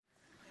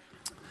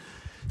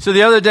So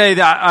the other day,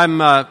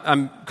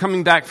 I'm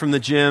coming back from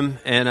the gym,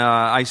 and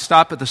I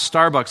stop at the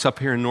Starbucks up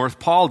here in North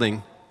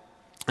Paulding,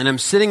 and I'm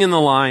sitting in the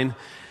line,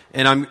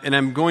 and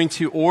I'm going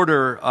to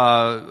order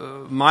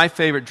my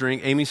favorite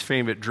drink, Amy's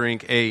favorite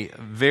drink, a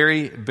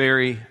very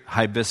berry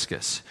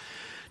hibiscus.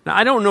 Now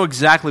I don't know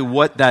exactly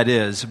what that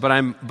is, but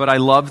I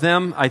love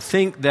them. I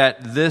think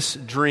that this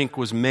drink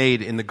was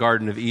made in the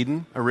Garden of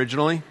Eden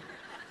originally,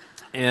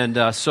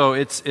 and so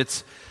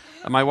it's.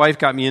 My wife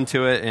got me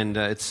into it, and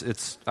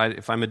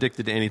if I'm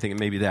addicted to anything, it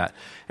may be that.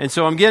 And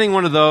so I'm getting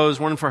one of those,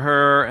 one for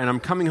her, and I'm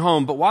coming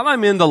home. But while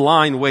I'm in the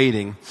line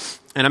waiting,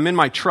 and I'm in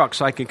my truck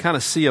so I can kind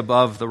of see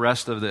above the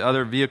rest of the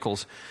other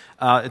vehicles,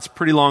 it's a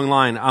pretty long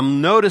line, I'm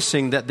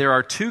noticing that there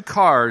are two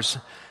cars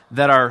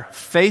that are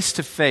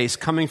face-to-face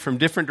coming from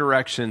different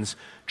directions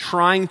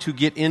trying to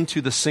get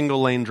into the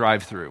single-lane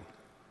drive-through.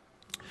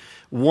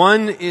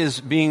 One is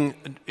being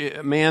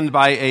manned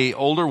by an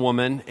older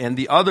woman, and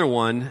the other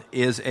one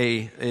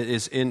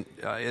the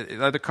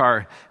other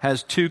car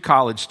has two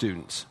college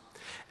students.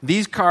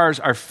 These cars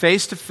are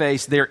face to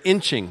face. They're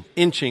inching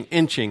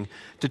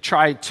to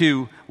try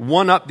to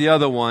one up the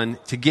other one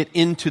to get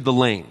into the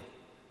lane.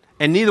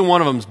 And neither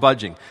one of them is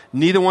budging.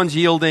 Neither one's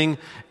yielding.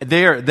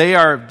 They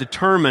are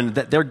determined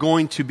that they're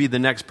going to be the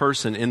next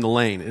person in the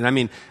lane. And I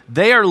mean,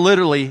 they are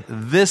literally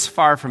this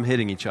far from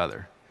hitting each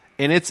other.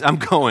 And I'm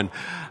going.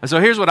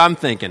 So here's what I'm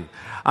thinking.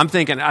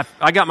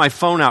 I got my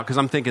phone out because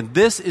I'm thinking,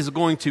 this is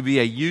going to be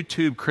a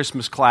YouTube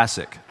Christmas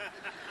classic.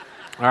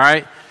 All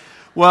right?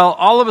 Well,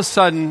 all of a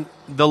sudden,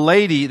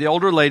 the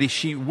older lady,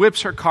 she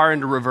whips her car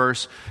into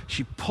reverse.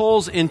 She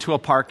pulls into a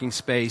parking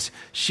space.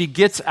 She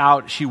gets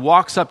out. She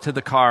walks up to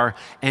the car,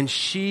 and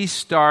she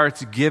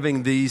starts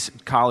giving these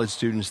college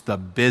students the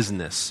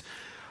business.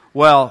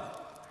 Well,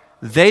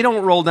 they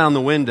don't roll down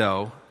the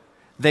window.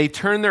 They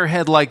turn their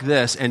head like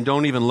this and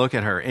don't even look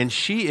at her. And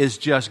she is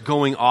just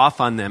going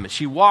off on them.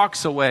 She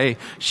walks away.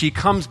 She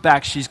comes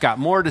back. She's got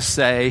more to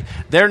say.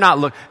 They're not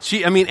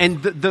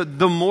and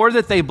the more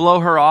that they blow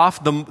her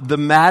off, the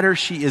madder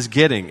she is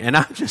getting. And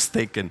I'm just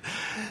thinking,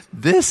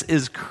 this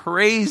is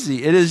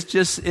crazy. It is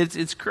just,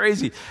 it's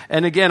crazy.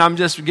 And again, I'm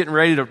just getting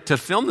ready to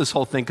film this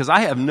whole thing because I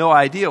have no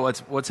idea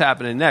what's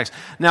happening next.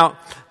 Now,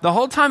 the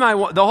whole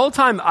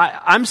time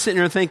I'm sitting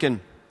here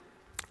thinking,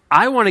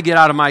 I want to get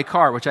out of my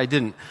car, which I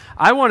didn't.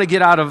 I want to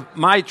get out of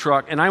my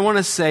truck, and I want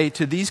to say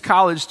to these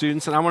college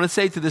students, and I want to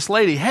say to this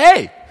lady,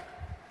 hey,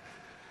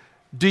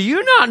 do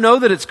you not know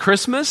that it's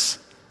Christmas?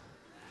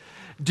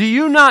 Do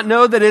you not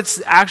know that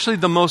it's actually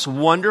the most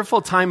wonderful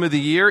time of the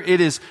year?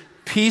 It is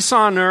peace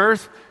on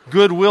earth,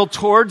 goodwill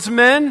towards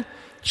men.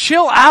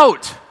 Chill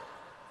out.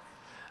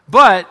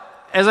 But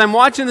as I'm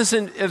watching this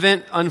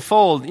event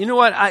unfold, you know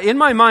what? In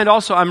my mind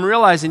also, I'm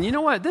realizing, you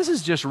know what? This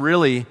is just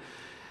really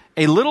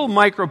a little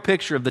micro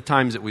picture of the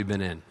times that we've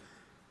been in.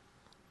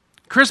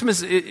 Christmas,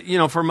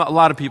 for a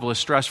lot of people is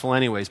stressful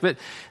anyways, but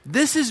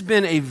this has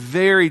been a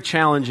very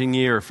challenging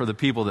year for the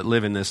people that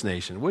live in this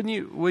nation. Wouldn't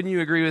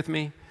you agree with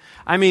me?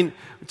 I mean,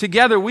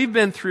 together we've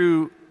been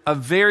through a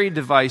very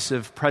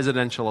divisive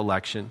presidential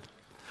election.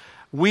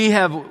 We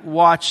have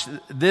watched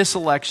this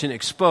election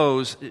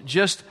expose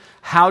just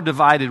how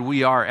divided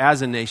we are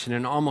as a nation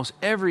in almost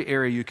every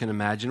area you can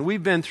imagine.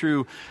 We've been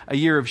through a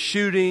year of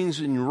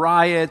shootings and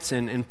riots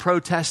and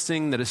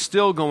protesting that is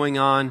still going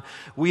on.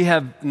 We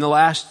have, in the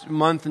last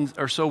month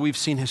or so, we've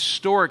seen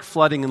historic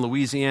flooding in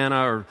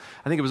Louisiana, or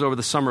I think it was over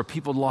the summer.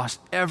 People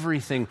lost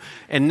everything.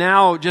 And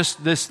now,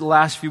 just this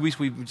last few weeks,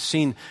 we've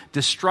seen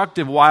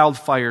destructive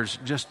wildfires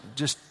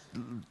just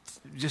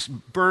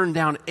burned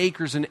down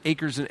acres and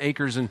acres and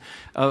acres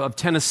of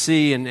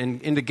Tennessee and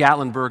into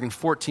Gatlinburg, and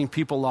 14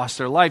 people lost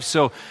their lives.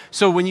 So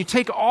when you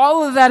take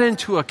all of that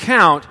into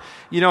account,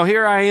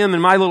 here I am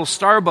in my little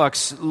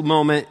Starbucks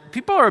moment.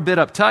 People are a bit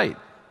uptight.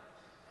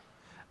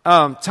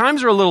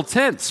 Times are a little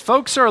tense.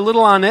 Folks are a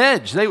little on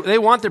edge. They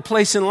want their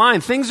place in line.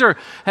 Things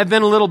have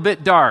been a little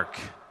bit dark.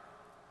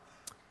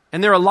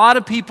 And there are a lot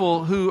of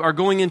people who are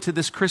going into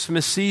this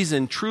Christmas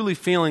season truly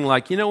feeling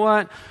like, you know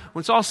what?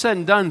 When it's all said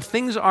and done,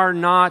 things are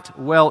not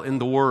well in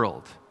the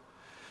world.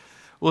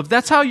 Well, if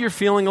that's how you're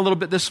feeling a little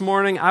bit this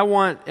morning, I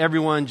want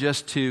everyone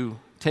just to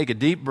take a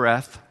deep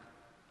breath.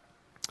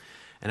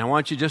 And I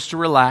want you just to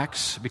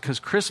relax, because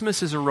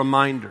Christmas is a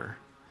reminder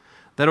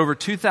that over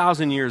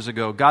 2,000 years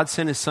ago, God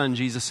sent His Son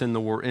Jesus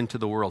into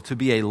the world to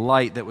be a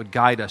light that would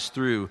guide us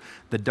through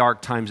the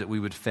dark times that we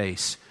would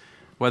face,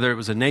 whether it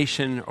was a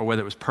nation or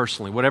whether it was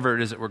personally, whatever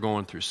it is that we're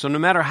going through. So no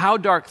matter how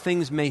dark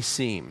things may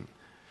seem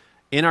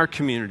in our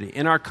community,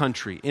 in our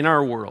country, in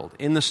our world,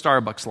 in the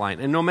Starbucks line,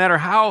 and no matter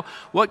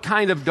what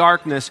kind of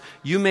darkness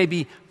you may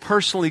be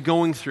personally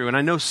going through, and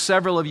I know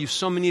several of you,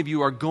 so many of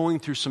you are going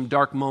through some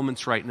dark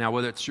moments right now,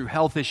 whether it's through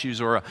health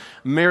issues or a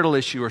marital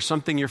issue or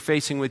something you're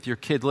facing with your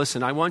kid,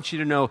 listen, I want you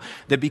to know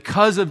that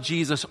because of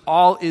Jesus,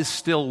 all is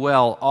still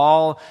well,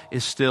 all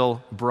is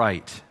still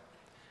bright.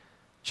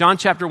 John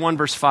chapter 1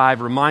 verse 5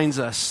 reminds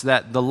us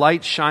that the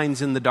light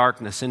shines in the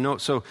darkness.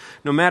 And so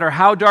no matter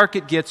how dark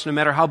it gets, no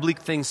matter how bleak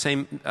things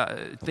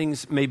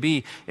may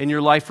be in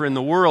your life or in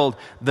the world,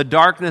 the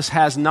darkness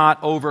has not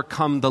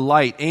overcome the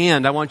light.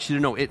 And I want you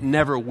to know it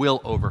never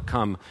will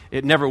overcome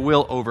the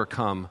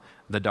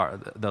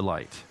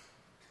light.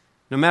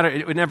 No matter,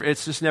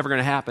 it's just never going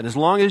to happen. As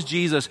long as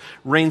Jesus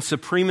reigns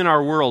supreme in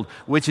our world,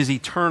 which is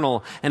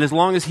eternal, and as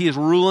long as he is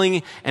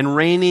ruling and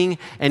reigning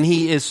and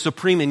he is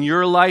supreme in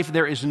your life,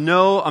 there is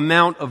no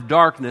amount of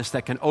darkness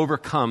that can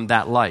overcome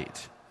that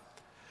light.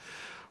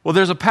 Well,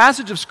 there's a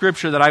passage of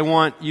Scripture that I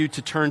want you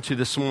to turn to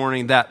this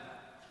morning that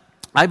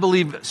I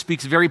believe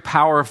speaks very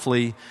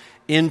powerfully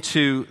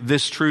into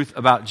this truth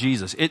about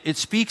Jesus. It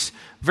speaks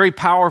very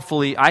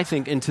powerfully, I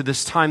think, into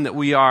this time that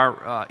we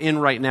are in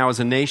right now as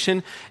a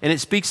nation, and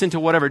it speaks into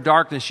whatever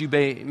darkness you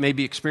may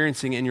be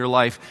experiencing in your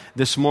life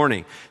this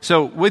morning.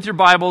 So with your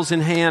Bibles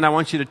in hand, I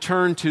want you to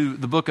turn to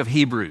the book of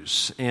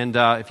Hebrews. And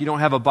if you don't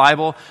have a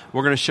Bible,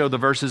 we're going to show the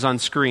verses on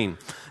screen.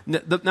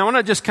 Now, I want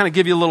to just kind of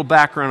give you a little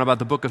background about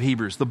the book of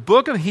Hebrews. The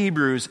book of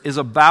Hebrews is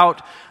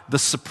about the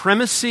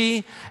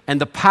supremacy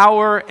and the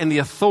power and the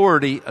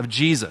authority of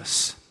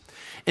Jesus.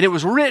 And it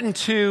was written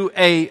to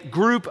a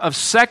group of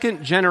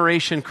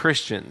second-generation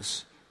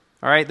Christians.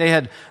 All right, they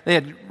had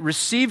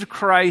received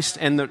Christ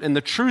and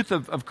the truth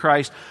of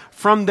Christ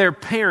from their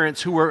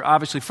parents, who were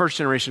obviously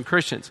first-generation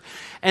Christians.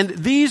 And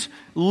these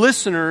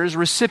listeners,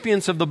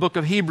 recipients of the book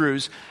of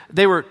Hebrews,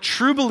 they were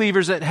true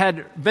believers that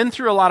had been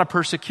through a lot of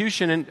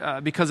persecution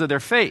because of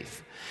their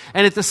faith.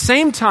 And at the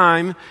same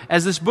time,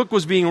 as this book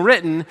was being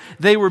written,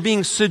 they were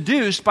being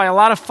seduced by a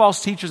lot of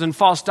false teachers and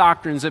false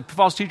doctrines,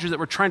 false teachers that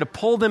were trying to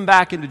pull them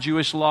back into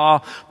Jewish law,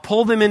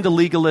 pull them into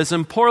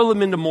legalism, pull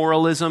them into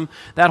moralism,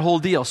 that whole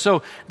deal.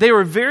 So they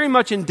were very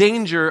much in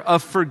danger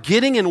of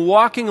forgetting and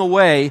walking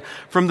away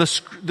from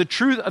the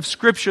truth of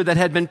Scripture that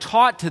had been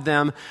taught to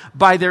them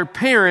by their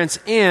parents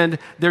and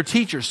their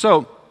teachers.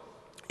 So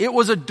it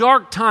was a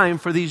dark time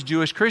for these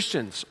Jewish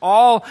Christians.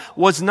 All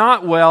was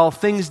not well.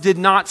 Things did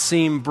not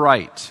seem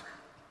bright.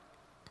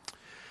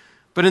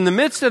 But in the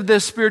midst of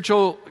this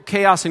spiritual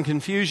chaos and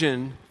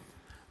confusion,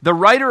 the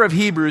writer of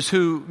Hebrews,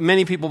 who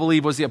many people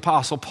believe was the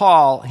Apostle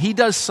Paul, he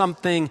does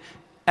something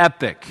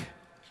epic.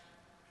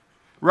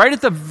 Right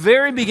at the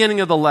very beginning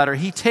of the letter,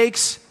 he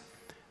takes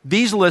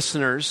these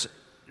listeners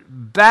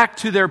back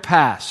to their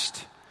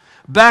past,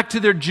 back to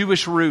their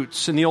Jewish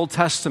roots in the Old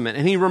Testament,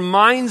 and he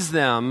reminds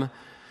them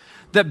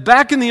that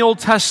back in the Old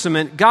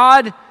Testament,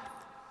 God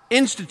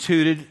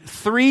instituted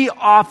 3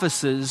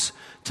 offices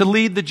to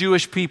lead the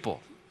Jewish people.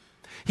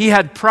 He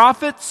had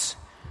prophets,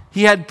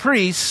 he had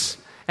priests,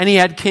 and he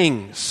had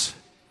kings.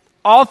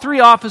 All 3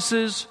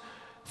 offices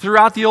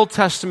throughout the Old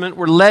Testament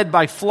were led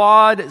by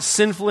flawed,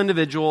 sinful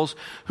individuals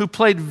who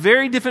played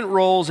very different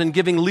roles in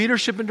giving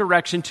leadership and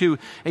direction to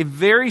a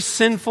very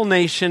sinful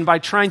nation by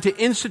trying to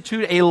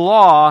institute a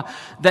law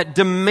that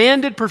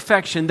demanded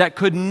perfection that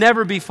could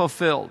never be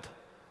fulfilled.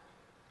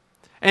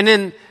 And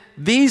in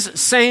these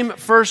same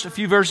first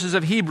few verses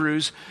of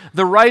Hebrews,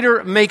 the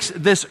writer makes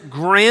this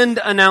grand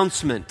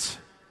announcement.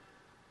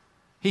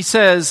 He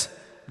says,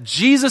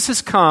 Jesus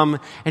has come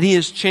and he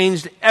has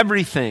changed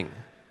everything.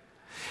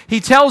 He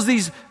tells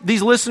these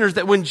listeners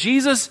that when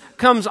Jesus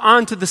comes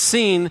onto the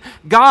scene,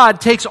 God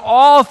takes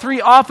all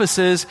 3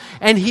 offices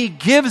and he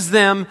gives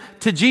them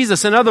to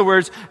Jesus. In other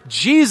words,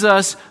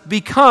 Jesus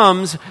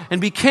becomes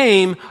and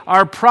became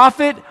our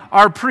prophet,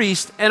 our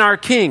priest, and our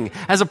king.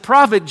 As a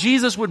prophet,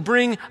 Jesus would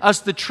bring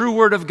us the true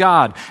word of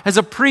God. As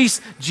a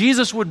priest,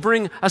 Jesus would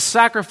bring a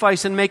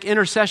sacrifice and make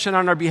intercession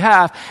on our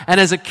behalf. And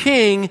as a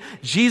king,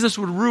 Jesus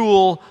would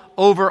rule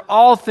over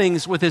all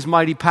things with his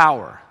mighty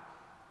power.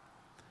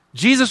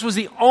 Jesus was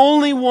the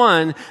only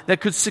one that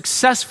could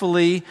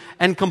successfully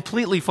and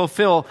completely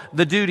fulfill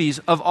the duties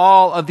of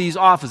all of these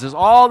offices.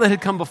 All that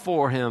had come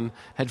before him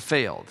had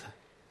failed.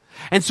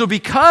 And so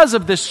because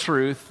of this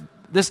truth,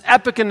 this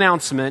epic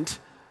announcement,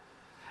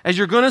 as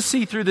you're going to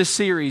see through this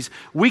series,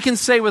 we can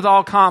say with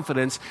all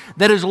confidence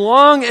that as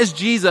long as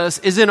Jesus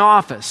is in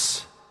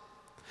office,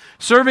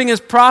 serving as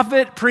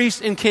prophet,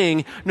 priest, and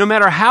king, no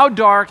matter how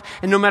dark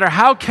and no matter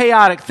how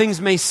chaotic things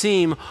may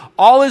seem,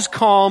 all is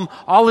calm,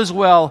 all is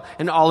well,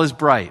 and all is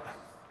bright.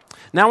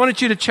 Now I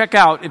wanted you to check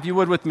out, if you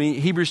would with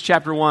me, Hebrews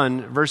chapter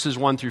 1, verses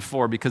 1 through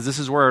 4, because this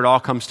is where it all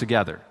comes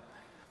together.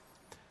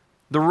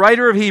 The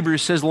writer of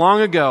Hebrews says,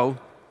 long ago,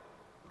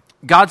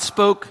 God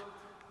spoke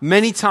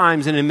many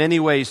times and in many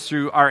ways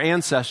through our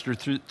ancestors,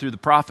 through the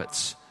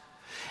prophets.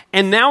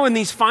 And now in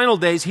these final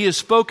days, he has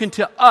spoken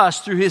to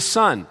us through his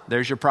Son.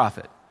 There's your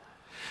prophet.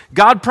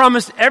 God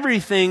promised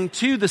everything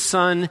to the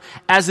Son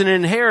as an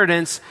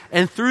inheritance,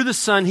 and through the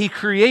Son, he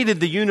created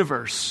the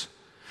universe.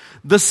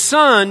 The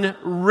Son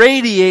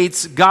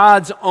radiates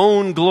God's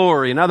own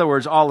glory. In other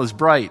words, all is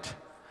bright.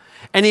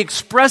 And he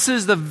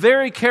expresses the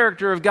very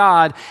character of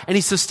God, and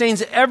he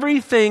sustains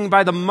everything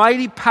by the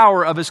mighty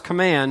power of his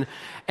command.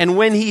 And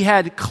when he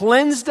had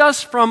cleansed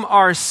us from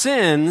our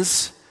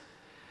sins,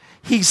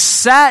 he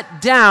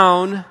sat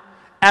down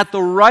at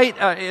the right,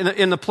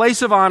 in the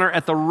place of honor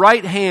at the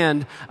right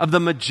hand of the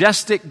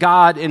majestic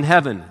God in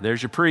heaven.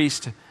 There's your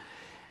priest.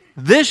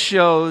 This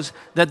shows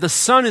that the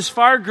Son is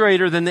far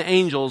greater than the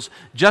angels,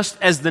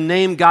 just as the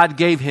name God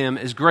gave him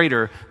is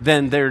greater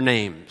than their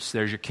names.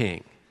 There's your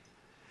king.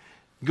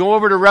 Go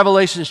over to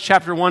Revelation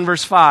chapter 1,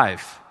 verse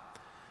 5.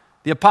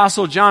 The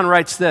Apostle John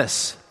writes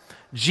this: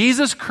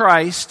 Jesus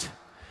Christ,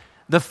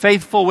 the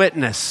faithful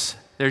witness.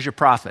 There's your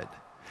prophet.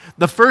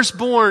 The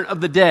firstborn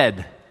of the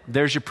dead.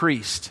 There's your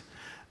priest.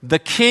 The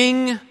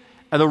king,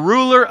 the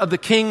ruler of the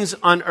kings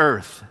on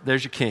earth.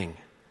 There's your king.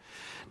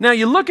 Now,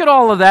 you look at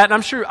all of that, and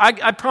I'm sure,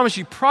 I promise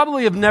you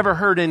probably have never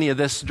heard any of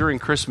this during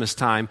Christmas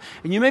time,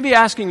 and you may be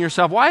asking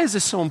yourself, why is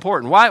this so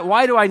important?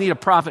 Why do I need a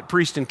prophet,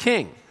 priest, and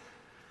king?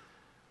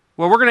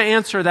 Well, we're going to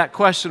answer that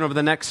question over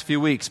the next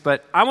few weeks,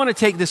 but I want to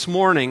take this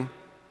morning,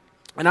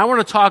 and I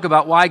want to talk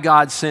about why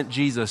God sent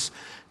Jesus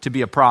to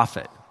be a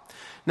prophet.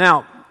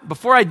 Now,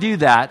 before I do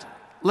that,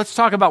 let's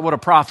talk about what a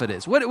prophet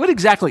is. What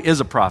exactly is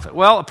a prophet?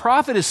 Well, a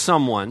prophet is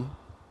someone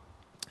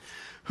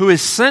who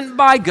is sent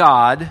by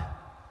God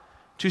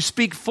to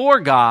speak for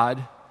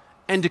God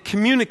and to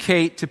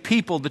communicate to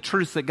people the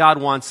truth that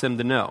God wants them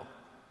to know.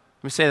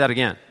 Let me say that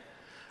again.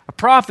 A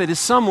prophet is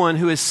someone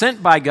who is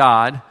sent by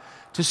God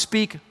to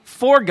speak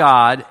for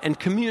God and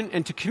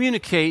to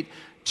communicate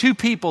to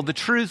people the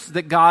truth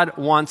that God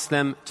wants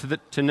them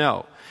to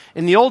know.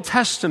 In the Old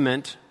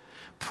Testament,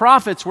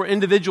 prophets were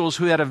individuals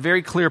who had a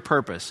very clear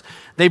purpose.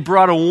 They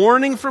brought a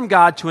warning from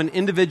God to an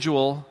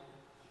individual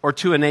or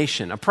to a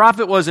nation. A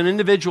prophet was an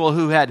individual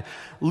who had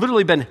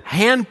literally been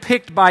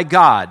handpicked by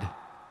God,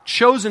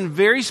 chosen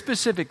very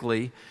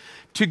specifically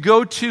to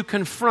go to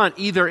confront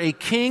either a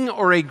king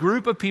or a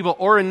group of people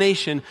or a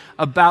nation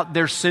about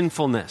their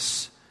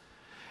sinfulness.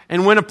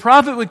 And when a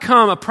prophet would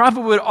come, a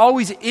prophet would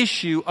always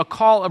issue a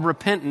call of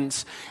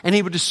repentance, and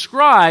he would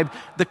describe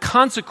the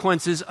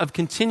consequences of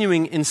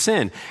continuing in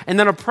sin. And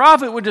then a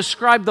prophet would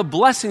describe the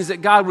blessings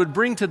that God would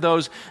bring to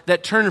those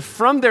that turned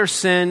from their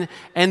sin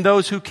and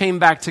those who came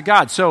back to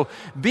God. So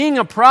being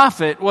a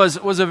prophet was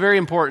a very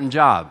important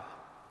job.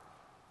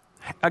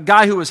 A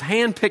guy who was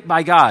handpicked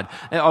by God,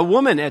 a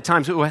woman at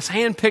times who was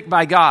handpicked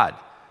by God.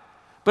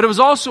 But it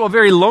was also a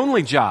very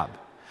lonely job,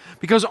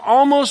 because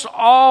almost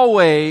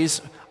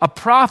always a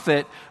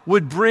prophet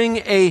would bring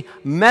a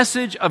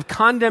message of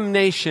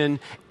condemnation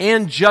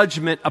and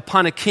judgment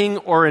upon a king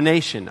or a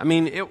nation. I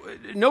mean,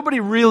 nobody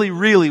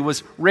really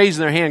was raising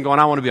their hand going,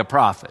 I want to be a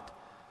prophet.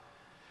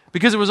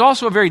 Because it was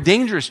also a very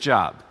dangerous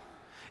job.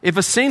 If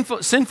a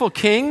sinful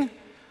king,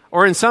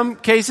 or in some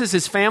cases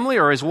his family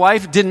or his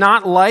wife, did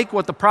not like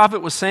what the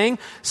prophet was saying,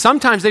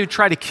 sometimes they would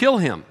try to kill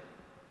him.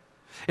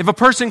 If a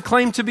person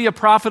claimed to be a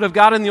prophet of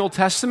God in the Old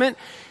Testament,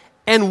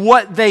 and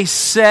what they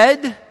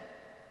said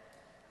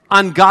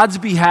on God's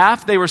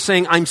behalf, they were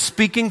saying, I'm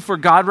speaking for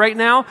God right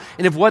now,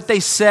 and if what they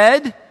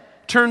said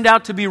turned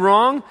out to be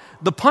wrong,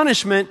 the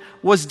punishment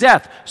was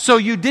death. So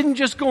you didn't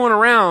just go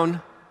around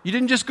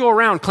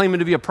claiming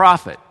to be a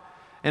prophet.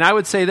 And I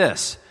would say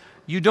this,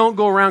 you don't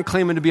go around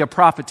claiming to be a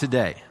prophet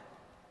today.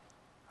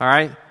 All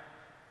right?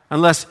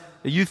 Unless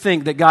you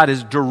think that God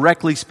is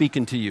directly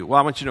speaking to you. Well,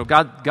 I want you to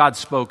know, God's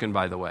spoken,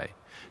 by the way.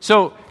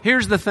 So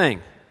here's the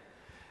thing.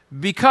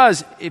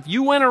 Because if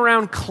you went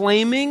around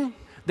claiming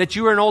that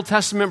you were an Old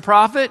Testament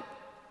prophet,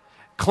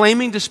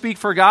 claiming to speak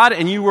for God,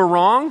 and you were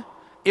wrong,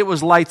 it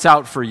was lights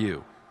out for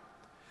you.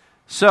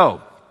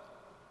 So,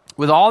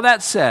 with all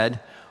that said,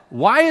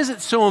 why is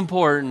it so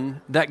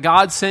important that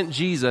God sent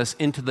Jesus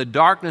into the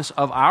darkness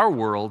of our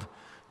world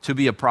to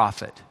be a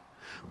prophet?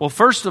 Well,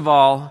 first of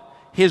all,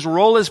 his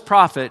role as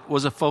prophet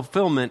was a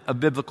fulfillment of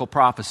biblical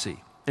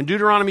prophecy. In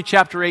Deuteronomy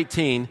chapter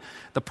 18,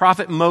 the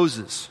prophet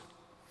Moses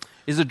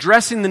is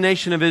addressing the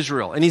nation of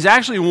Israel. And he's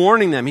actually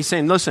warning them. He's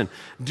saying, listen,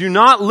 do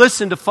not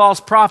listen to false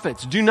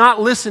prophets. Do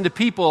not listen to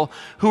people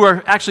who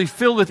are actually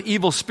filled with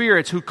evil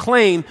spirits who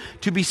claim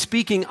to be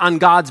speaking on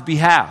God's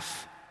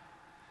behalf.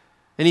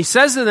 And he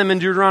says to them in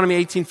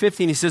Deuteronomy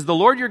 18:15, he says, the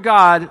Lord your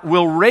God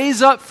will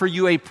raise up for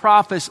you a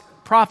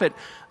prophet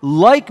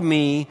like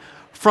me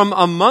from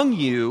among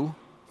you,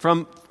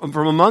 from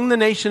among the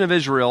nation of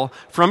Israel,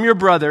 from your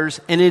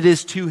brothers, and it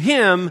is to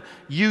him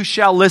you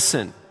shall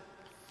listen.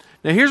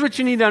 Now, here's what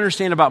you need to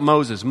understand about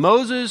Moses.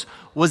 Moses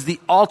was the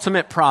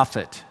ultimate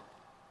prophet.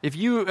 If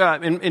you,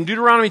 in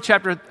Deuteronomy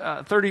chapter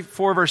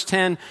 34, verse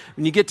 10,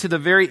 when you get to the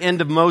very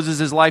end of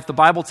Moses' life, the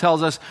Bible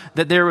tells us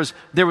that there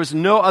was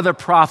no other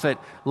prophet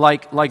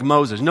like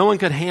Moses. No one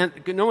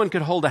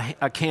could hold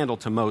a candle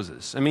to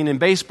Moses. I mean, in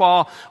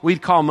baseball,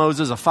 we'd call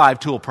Moses a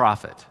 5-tool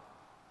prophet.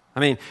 I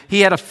mean,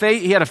 he had a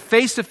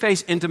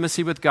face-to-face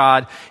intimacy with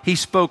God. He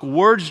spoke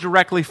words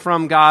directly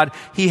from God.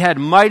 He had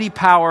mighty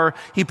power.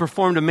 He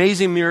performed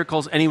amazing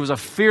miracles, and he was a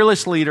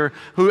fearless leader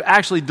who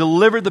actually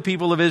delivered the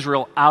people of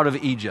Israel out of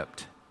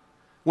Egypt.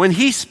 When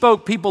he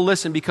spoke, people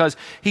listened because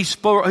he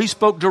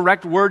spoke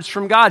direct words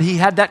from God. He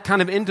had that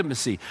kind of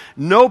intimacy.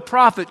 No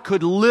prophet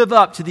could live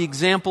up to the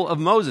example of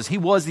Moses. He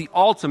was the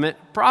ultimate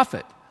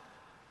prophet.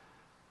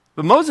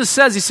 But Moses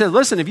says, he said,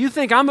 listen, if you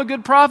think I'm a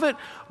good prophet,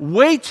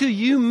 wait till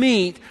you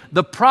meet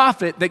the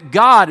prophet that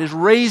God is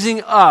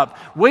raising up.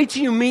 Wait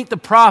till you meet the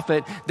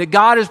prophet that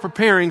God is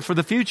preparing for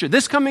the future.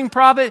 This coming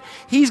prophet,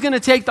 he's going to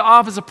take the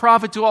office of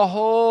prophet to a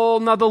whole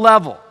nother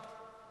level.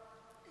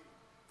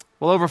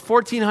 Well, over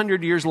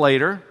 1,400 years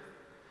later,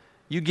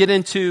 you get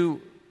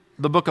into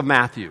the book of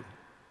Matthew.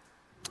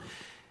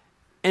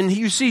 And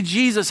you see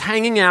Jesus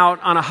hanging out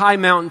on a high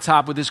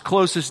mountaintop with his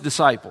closest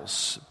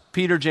disciples,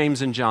 Peter,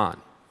 James, and John.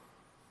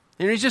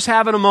 And he's just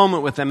having a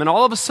moment with them. And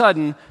all of a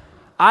sudden,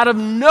 out of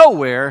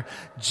nowhere,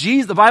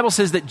 the Bible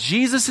says that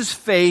Jesus'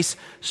 face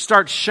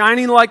starts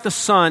shining like the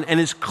sun and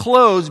his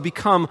clothes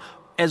become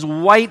as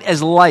white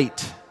as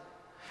light.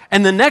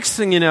 And the next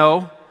thing you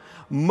know,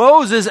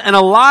 Moses and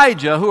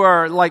Elijah, who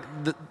are like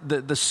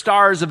the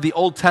stars of the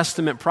Old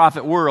Testament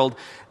prophet world,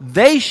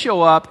 they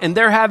show up and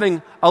they're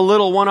having a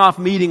little one-off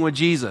meeting with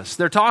Jesus.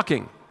 They're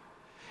talking.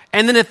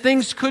 And then if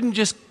things couldn't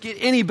just get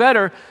any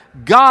better,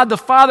 God the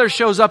Father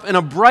shows up in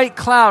a bright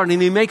cloud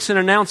and he makes an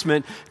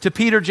announcement to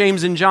Peter,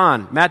 James, and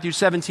John. Matthew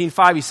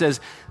 17:5, he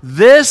says,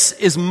 "This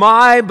is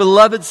my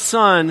beloved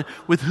Son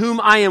with whom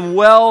I am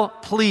well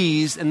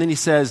pleased." And then he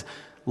says,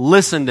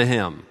 "Listen to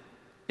him."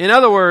 In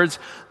other words,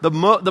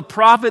 the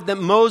prophet that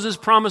Moses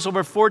promised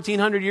over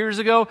 1,400 years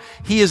ago,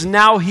 he is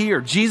now here.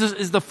 Jesus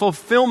is the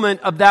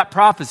fulfillment of that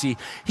prophecy.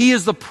 He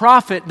is the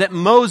prophet that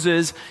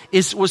Moses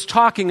was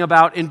talking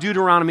about in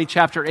Deuteronomy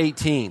chapter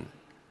 18.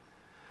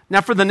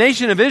 Now, for the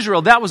nation of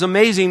Israel, that was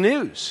amazing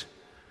news,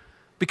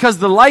 because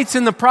the lights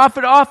in the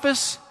prophet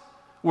office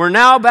were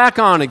now back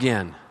on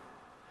again.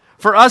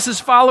 For us as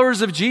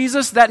followers of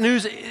Jesus, that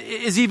news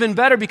is even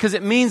better, because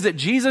it means that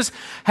Jesus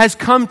has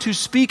come to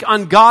speak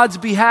on God's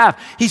behalf.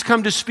 He's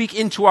come to speak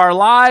into our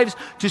lives,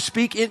 to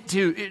speak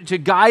to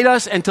guide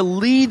us and to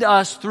lead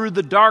us through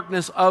the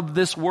darkness of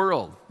this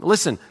world.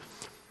 Listen,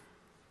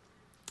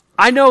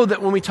 I know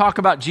that when we talk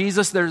about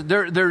Jesus,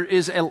 there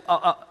is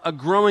a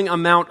growing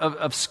amount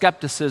of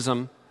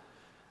skepticism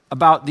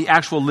about the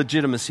actual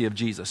legitimacy of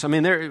Jesus. I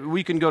mean,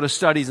 we can go to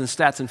studies and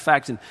stats and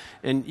facts,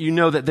 and you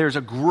know that there's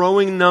a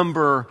growing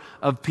number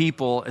of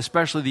people,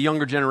 especially the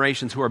younger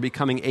generations, who are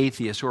becoming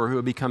atheists or who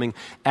are becoming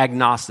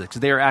agnostics.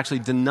 They are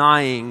actually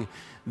denying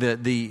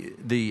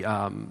the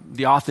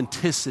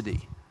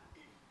authenticity,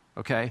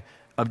 okay,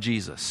 of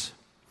Jesus.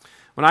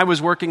 When I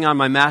was working on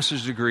my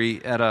master's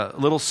degree at a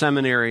little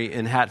seminary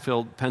in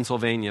Hatfield,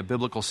 Pennsylvania,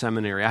 biblical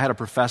seminary, I had a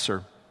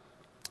professor,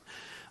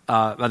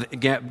 a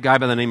guy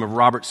by the name of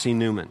Robert C.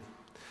 Newman.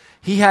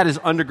 He had his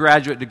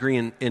undergraduate degree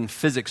in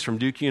physics from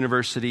Duke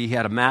University. He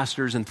had a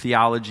master's in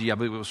theology. I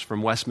believe it was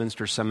from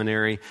Westminster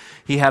Seminary.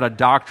 He had a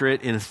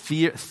doctorate in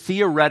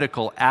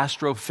theoretical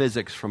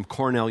astrophysics from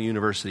Cornell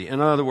University.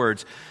 In other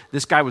words,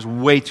 this guy was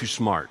way too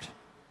smart.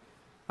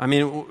 I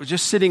mean,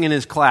 just sitting in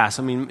his class,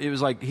 I mean, it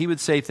was like he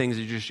would say things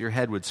that just your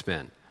head would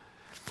spin.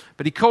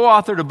 But he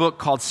co-authored a book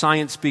called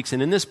Science Speaks,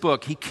 and in this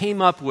book, he came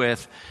up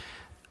with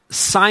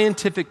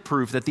scientific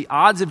proof that the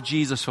odds of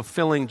Jesus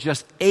fulfilling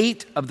just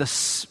 8 of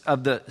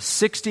the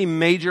 60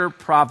 major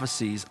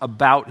prophecies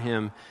about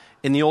him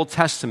in the Old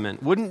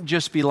Testament wouldn't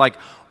just be like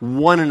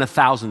 1 in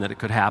 1,000 that it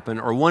could happen,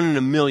 or 1 in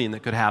 1,000,000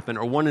 that could happen,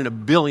 or 1 in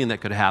 1,000,000,000 that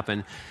could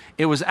happen.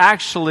 It was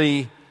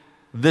actually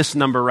this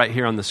number right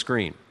here on the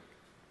screen.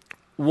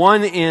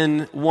 1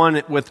 in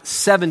 1 with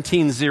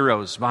 17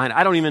 zeros behind it.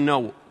 I don't even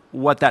know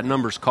what that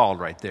number's called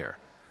right there.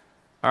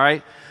 All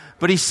right?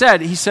 But he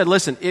said,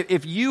 listen,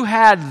 if you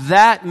had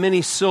that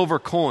many silver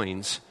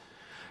coins,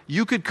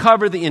 you could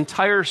cover the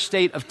entire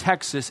state of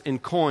Texas in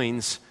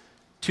coins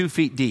 2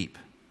 feet deep.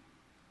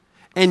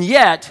 And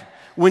yet,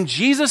 when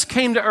Jesus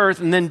came to earth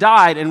and then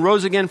died and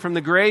rose again from the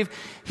grave,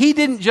 he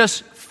didn't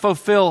just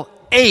fulfill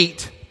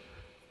 8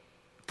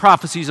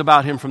 prophecies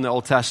about him from the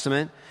Old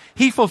Testament.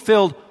 He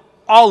fulfilled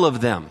all of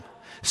them.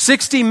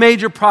 60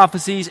 major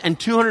prophecies and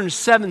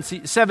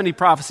 270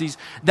 prophecies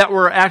that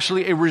were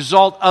actually a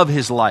result of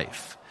his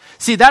life.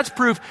 See, that's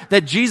proof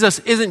that Jesus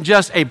isn't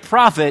just a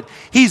prophet.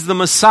 He's the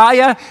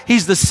Messiah,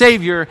 he's the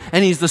Savior,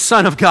 and he's the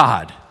Son of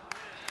God.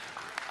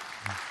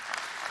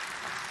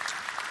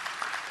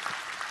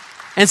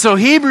 And so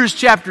Hebrews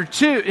chapter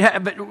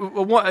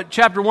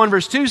 1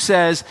 verse 2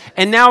 says,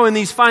 "And now in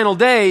these final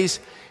days,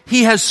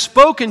 he has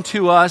spoken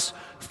to us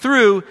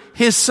through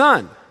his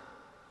Son."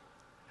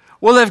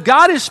 Well, if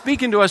God is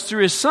speaking to us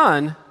through his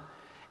Son,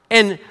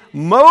 and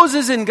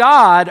Moses and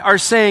God are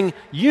saying,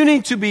 you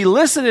need to be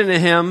listening to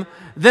him,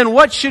 then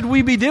what should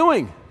we be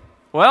doing?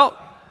 Well,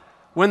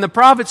 when the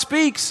prophet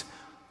speaks,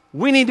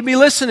 we need to be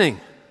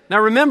listening. Now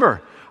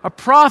remember, a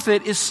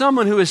prophet is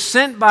someone who is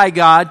sent by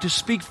God to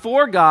speak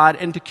for God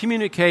and to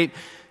communicate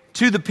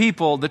to the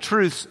people the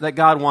truths that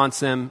God wants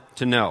them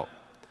to know.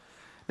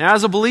 Now,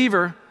 as a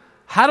believer,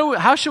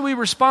 how should we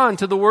respond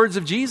to the words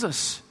of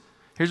Jesus?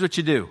 Here's what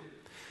you do.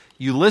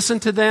 You listen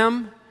to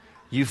them,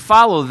 you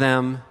follow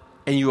them,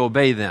 and you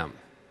obey them.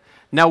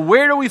 Now,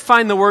 where do we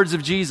find the words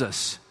of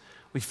Jesus?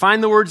 We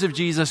find the words of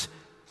Jesus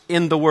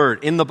in the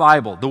Word, in the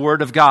Bible, the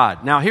Word of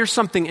God. Now, here's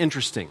something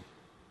interesting.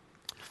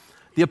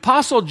 The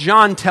Apostle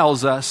John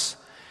tells us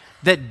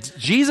that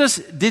Jesus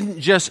didn't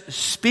just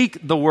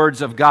speak the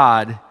words of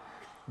God.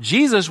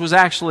 Jesus was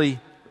actually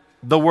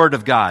the Word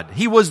of God.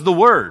 He was the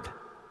Word.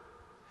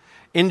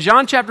 In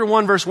John chapter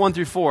 1, verse 1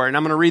 through 4, and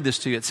I'm going to read this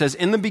to you. It says,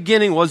 "In the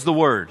beginning was the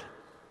Word."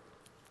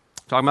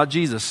 Talking about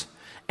Jesus.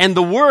 "And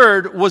the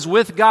Word was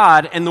with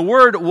God, and the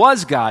Word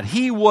was God.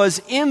 He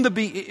was in the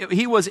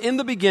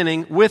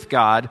beginning with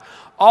God.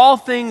 All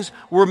things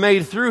were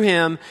made through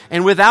him,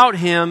 and without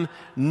him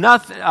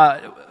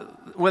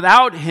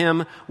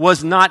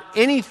was not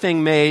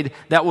anything made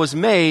that was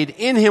made.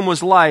 In him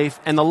was life,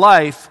 and the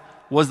life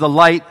was the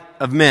light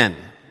of men."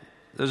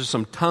 Those are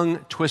some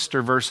tongue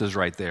twister verses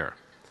right there.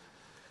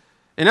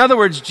 In other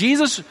words,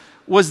 Jesus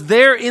was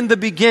there in the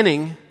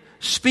beginning,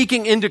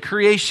 speaking into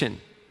creation.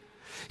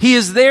 He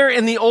is there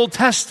in the Old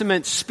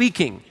Testament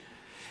speaking.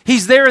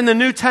 He's there in the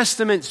New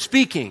Testament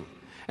speaking.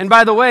 And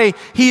by the way,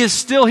 he is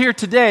still here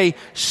today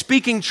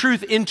speaking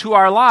truth into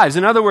our lives.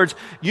 In other words,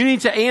 you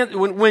need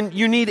when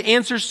you need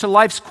answers to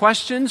life's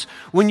questions,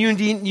 when you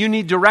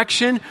need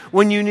direction,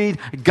 when you need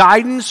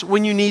guidance,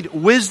 when you need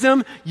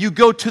wisdom, you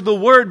go to the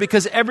Word,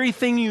 because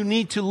everything you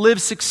need to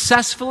live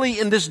successfully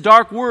in this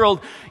dark world,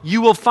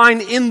 you will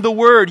find in the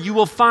Word, you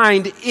will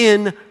find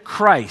in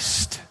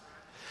Christ.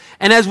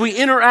 And as we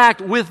interact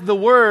with the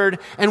Word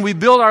and we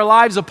build our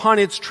lives upon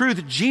its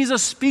truth,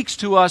 Jesus speaks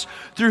to us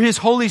through His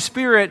Holy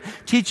Spirit,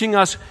 teaching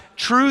us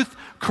truth,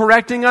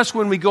 correcting us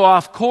when we go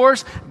off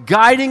course,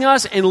 guiding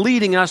us and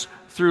leading us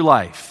through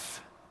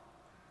life.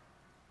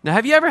 Now,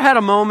 have you ever had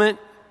a moment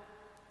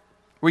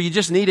where you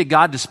just needed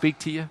God to speak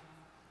to you?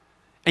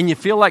 And you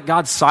feel like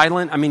God's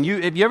silent? I mean,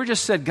 have you ever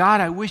just said,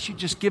 "God, I wish you'd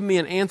just give me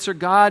an answer.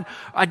 God,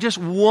 I just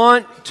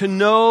want to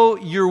know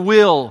your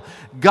will.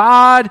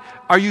 God,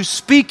 are you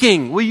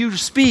speaking? Will you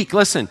speak?"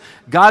 Listen,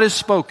 God has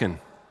spoken.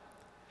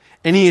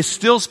 And He is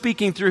still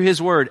speaking through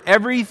His Word.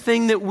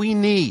 Everything that we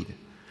need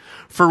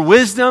for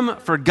wisdom,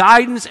 for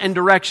guidance, and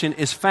direction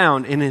is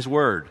found in His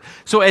Word.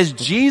 So as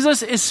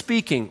Jesus is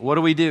speaking, what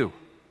do?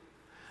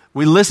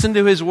 We listen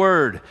to His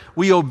Word,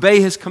 we obey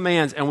His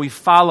commands, and we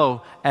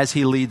follow as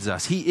He leads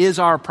us. He is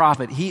our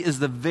prophet. He is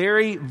the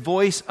very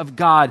voice of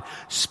God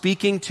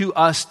speaking to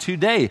us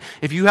today.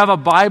 If you have a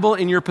Bible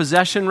in your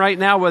possession right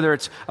now, whether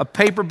it's a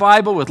paper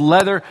Bible with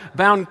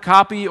leather-bound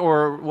copy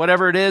or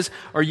whatever it is,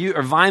 or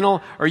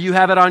vinyl, or you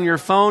have it on your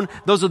phone,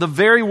 those are the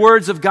very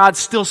words of God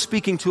still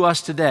speaking to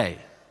us today.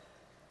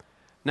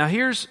 Now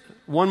here's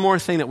one more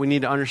thing that we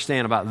need to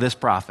understand about this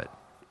prophet.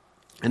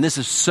 And this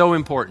is so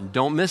important.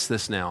 Don't miss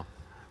this now.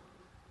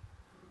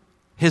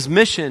 His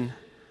mission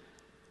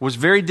was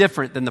very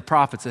different than the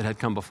prophets that had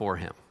come before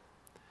him.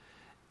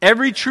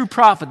 Every true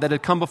prophet that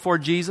had come before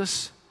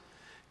Jesus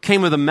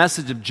came with a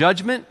message of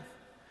judgment,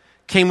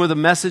 came with a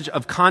message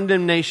of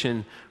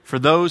condemnation for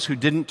those who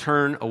didn't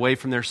turn away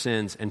from their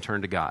sins and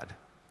turn to God.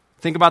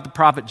 Think about the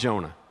prophet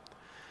Jonah.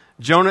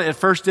 Jonah at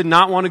first did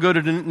not want to go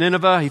to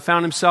Nineveh. He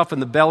found himself in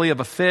the belly of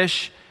a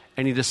fish,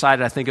 and he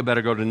decided, "I think I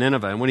better go to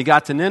Nineveh." And when he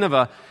got to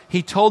Nineveh,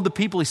 he told the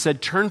people, he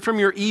said, "Turn from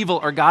your evil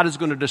or God is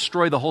going to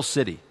destroy the whole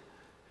city."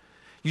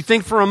 You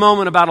think for a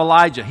moment about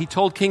Elijah. He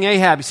told King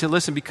Ahab, he said,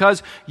 "Listen,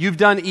 because you've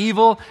done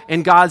evil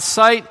in God's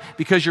sight,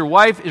 because your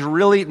wife is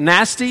really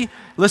nasty,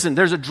 listen,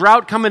 there's a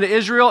drought coming to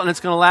Israel and it's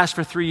going to last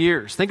for 3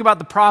 years." Think about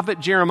the prophet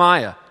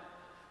Jeremiah.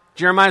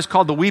 Jeremiah is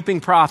called the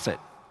weeping prophet.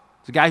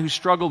 It's a guy who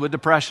struggled with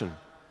depression.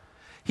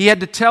 He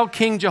had to tell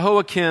King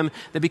Jehoiakim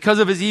that because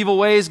of his evil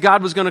ways,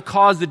 God was going to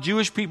cause the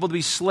Jewish people to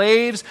be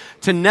slaves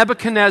to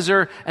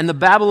Nebuchadnezzar and the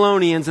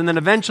Babylonians and then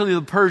eventually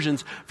the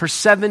Persians for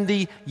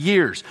 70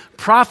 years.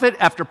 Prophet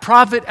after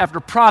prophet after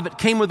prophet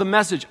came with a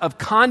message of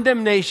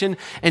condemnation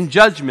and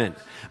judgment.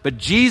 But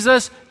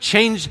Jesus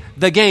changed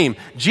the game.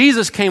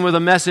 Jesus came with a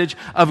message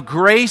of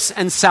grace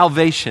and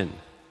salvation.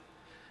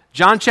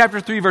 John chapter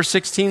 3 verse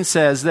 16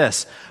 says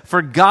this,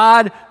 "For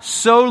God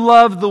so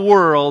loved the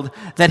world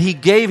that He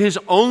gave His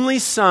only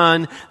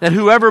Son, that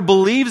whoever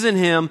believes in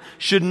Him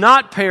should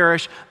not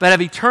perish, but have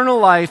eternal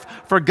life.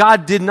 For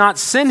God did not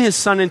send His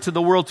Son into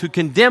the world to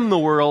condemn the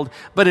world,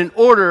 but in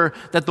order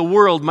that the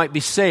world might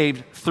be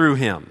saved through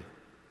Him."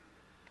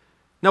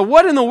 Now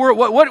what in the world,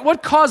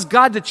 what caused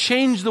God to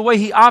change the way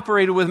He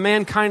operated with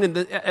mankind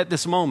at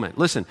this moment?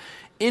 Listen,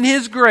 in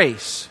His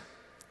grace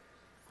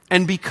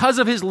and because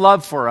of His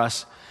love for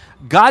us,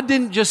 God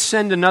didn't just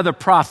send another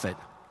prophet.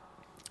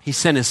 He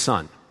sent His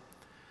Son.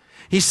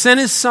 He sent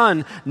His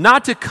Son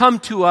not to come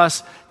to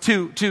us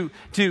to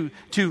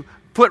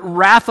put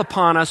wrath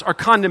upon us or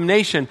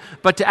condemnation,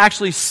 but to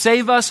actually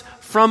save us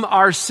from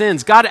our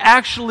sins. God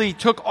actually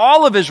took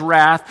all of His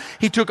wrath,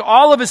 He took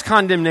all of His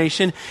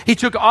condemnation, He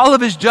took all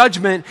of His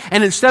judgment,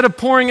 and instead of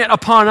pouring it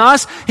upon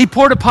us, He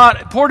poured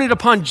it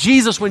upon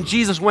Jesus when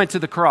Jesus went to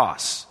the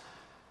cross.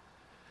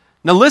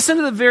 Now listen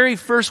to the very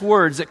first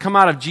words that come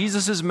out of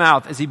Jesus'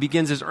 mouth as He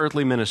begins His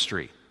earthly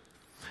ministry.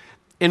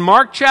 In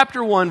Mark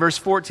chapter 1, verse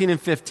 14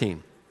 and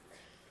 15,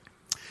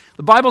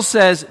 the Bible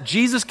says,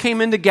 Jesus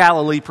came into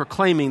Galilee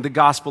proclaiming the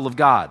gospel of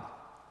God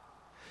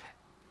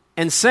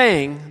and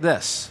saying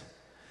this,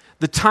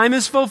 "The time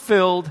is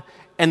fulfilled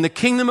and the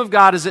kingdom of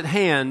God is at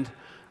hand.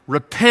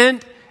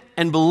 Repent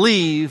and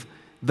believe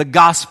the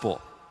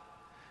gospel.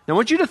 Now, I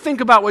want you to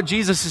think about what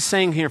Jesus is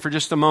saying here for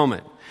just a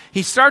moment.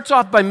 He starts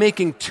off by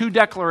making two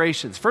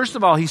declarations. First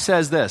of all, he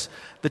says this,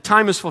 the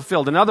time is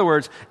fulfilled. In other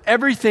words,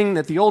 everything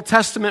that the Old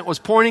Testament was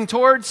pointing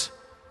towards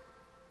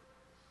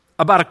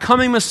about a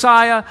coming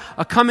Messiah,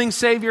 a coming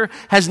Savior,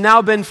 has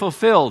now been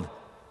fulfilled.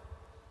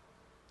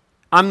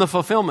 I'm the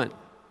fulfillment.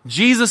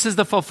 Jesus is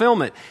the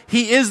fulfillment.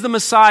 He is the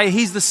Messiah.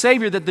 He's the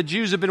Savior that the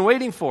Jews have been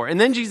waiting for.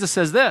 And then Jesus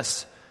says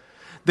this,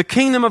 the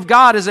kingdom of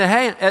God is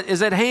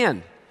at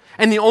hand.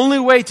 And the only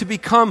way to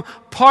become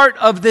part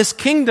of this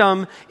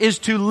kingdom is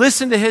to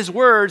listen to his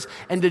words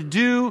and to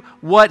do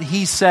what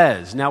he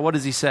says. Now, what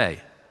does he say?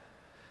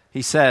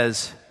 He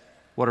says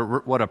what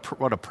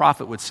a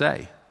prophet would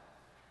say.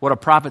 What a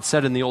prophet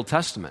said in the Old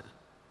Testament.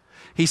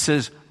 He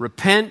says,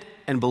 repent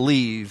and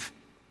believe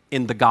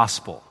in the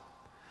gospel.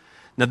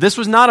 Now, this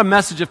was not a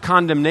message of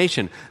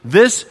condemnation.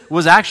 This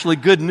was actually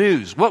good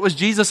news. What was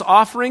Jesus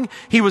offering?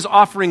 He was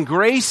offering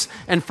grace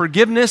and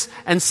forgiveness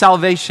and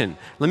salvation.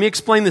 Let me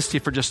explain this to you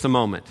for just a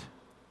moment.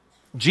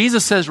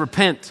 Jesus says,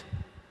 repent.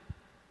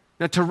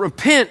 Now, to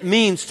repent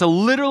means to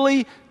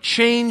literally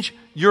change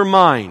your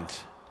mind.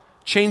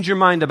 Change your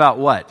mind about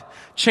what?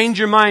 Change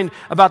your mind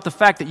about the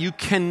fact that you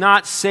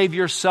cannot save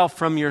yourself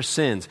from your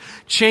sins.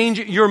 Change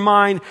your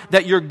mind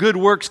that your good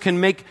works can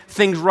make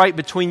things right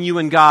between you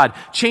and God.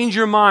 Change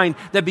your mind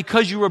that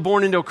because you were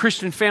born into a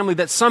Christian family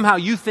that somehow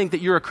you think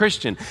that you're a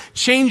Christian.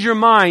 Change your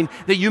mind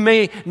that you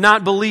may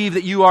not believe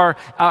that you are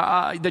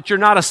that you're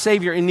not a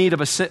savior in need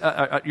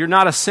of you're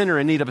not a sinner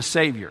in need of a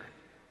savior.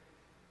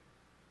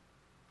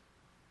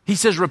 He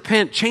says,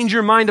 repent, change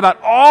your mind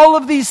about all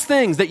of these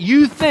things that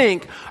you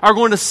think are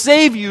going to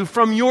save you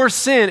from your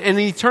sin and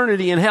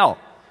eternity in hell.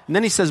 And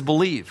then he says,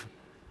 believe.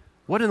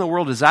 What in the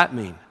world does that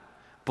mean?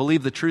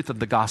 Believe the truth of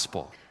the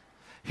gospel.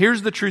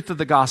 Here's the truth of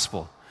the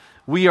gospel.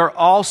 We are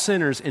all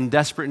sinners in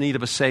desperate need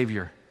of a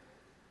Savior.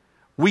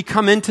 We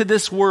come into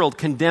this world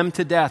condemned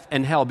to death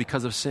and hell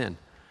because of sin.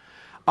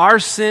 Our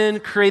sin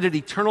created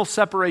eternal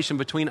separation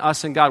between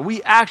us and God.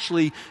 We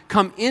actually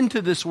come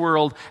into this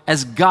world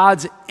as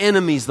God's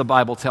enemies, the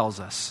Bible tells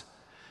us.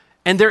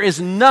 And there is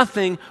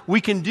nothing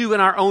we can do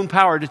in our own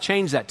power to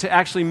change that, to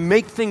actually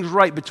make things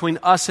right between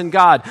us and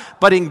God.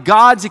 But in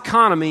God's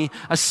economy,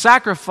 a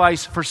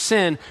sacrifice for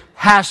sin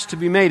has to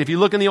be made. If you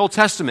look in the Old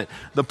Testament,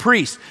 the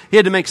priest, he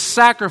had to make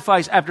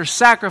sacrifice after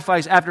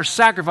sacrifice after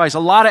sacrifice.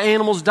 A lot of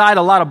animals died,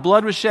 a lot of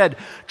blood was shed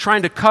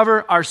trying to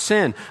cover our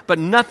sin. But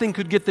nothing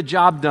could get the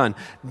job done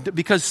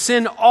because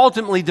sin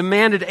ultimately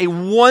demanded a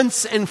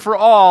once and for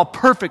all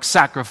perfect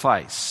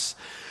sacrifice.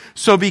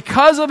 So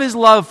because of his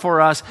love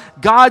for us,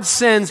 God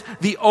sends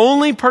the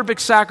only perfect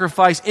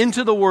sacrifice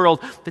into the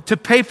world to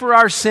pay for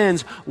our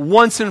sins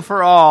once and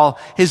for all.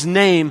 His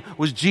name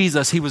was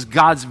Jesus. He was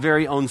God's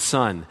very own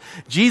Son.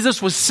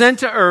 Jesus was sent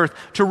to earth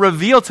to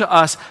reveal to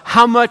us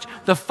how much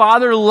the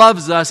Father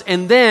loves us.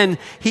 And then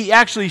he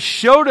actually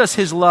showed us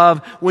his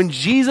love when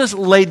Jesus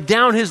laid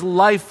down his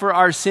life for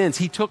our sins.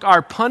 He took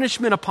our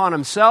punishment upon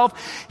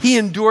himself. He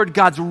endured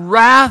God's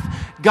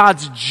wrath,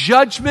 God's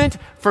judgment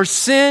for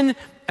sin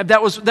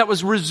that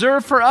was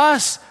reserved for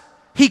us.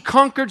 He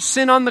conquered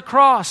sin on the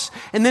cross.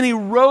 And then he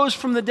rose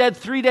from the dead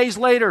 3 days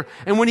later.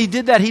 And when he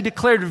did that, he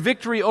declared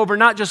victory over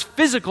not just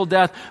physical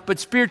death, but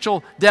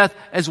spiritual death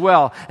as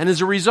well. And as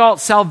a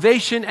result,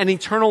 salvation and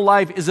eternal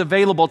life is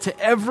available to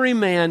every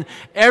man,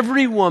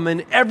 every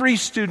woman, every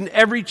student,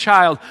 every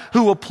child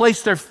who will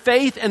place their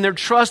faith and their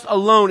trust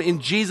alone in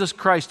Jesus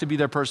Christ to be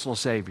their personal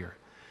Savior.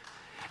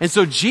 And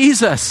so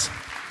Jesus,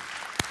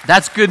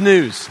 that's good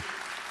news.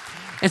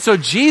 And so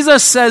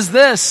Jesus says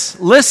this,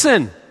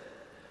 listen,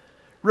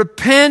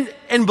 repent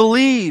and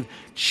believe.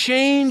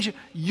 Change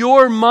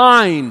your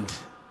mind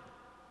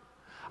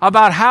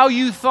about how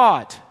you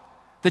thought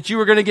that you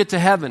were going to get to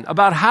heaven,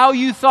 about how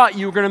you thought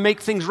you were going to make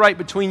things right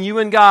between you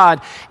and God,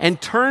 and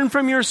turn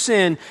from your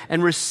sin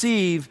and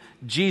receive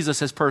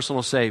Jesus as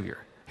personal Savior.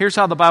 Here's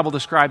how the Bible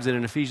describes it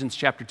in Ephesians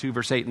chapter 2,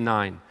 verse 8 and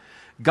 9.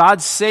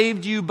 God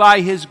saved you by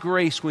his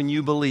grace when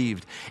you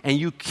believed. And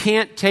you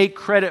can't take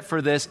credit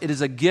for this. It is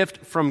a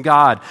gift from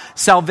God.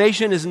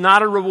 Salvation is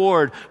not a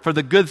reward for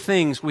the good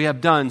things we have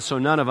done, so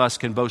none of us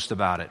can boast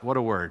about it. What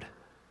a word.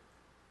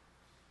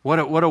 What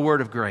a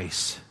word of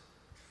grace.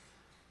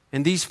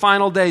 In these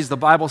final days, the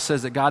Bible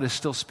says that God is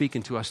still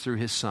speaking to us through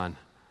his Son.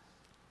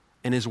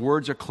 And his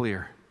words are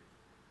clear.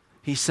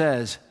 He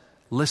says,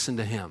 listen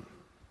to him.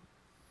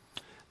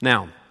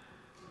 Now,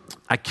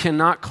 I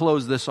cannot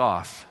close this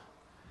off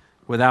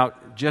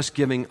without just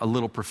giving a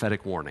little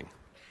prophetic warning,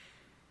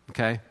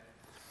 okay?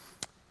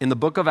 In the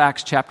book of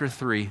Acts chapter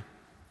 3,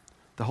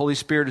 the Holy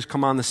Spirit has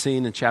come on the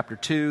scene in chapter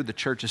 2. The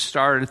church has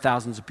started.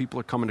 Thousands of people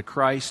are coming to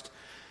Christ.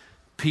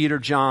 Peter,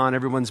 John,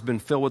 everyone's been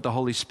filled with the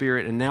Holy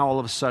Spirit, and now all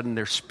of a sudden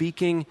they're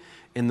speaking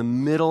in the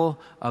middle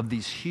of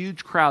these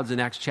huge crowds in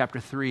Acts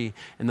chapter 3,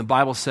 and the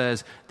Bible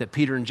says that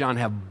Peter and John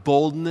have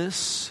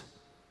boldness,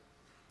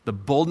 the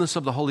boldness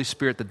of the Holy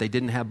Spirit that they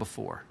didn't have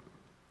before.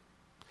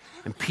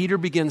 And Peter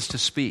begins to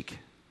speak.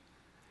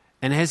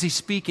 And as he's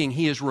speaking,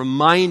 he is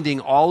reminding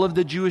all of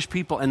the Jewish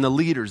people and the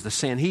leaders, the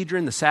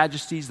Sanhedrin, the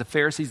Sadducees, the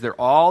Pharisees,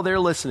 they're all there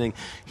listening.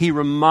 He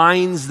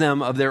reminds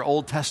them of their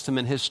Old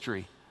Testament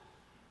history.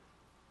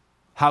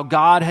 How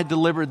God had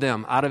delivered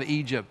them out of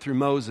Egypt through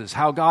Moses.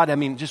 How God,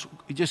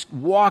 just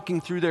walking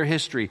through their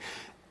history,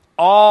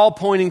 all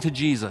pointing to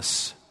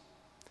Jesus.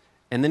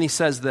 And then he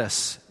says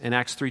this in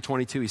Acts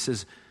 3:22. He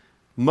says,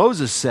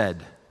 Moses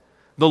said,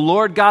 the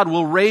Lord God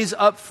will raise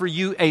up for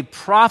you a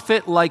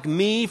prophet like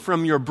me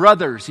from your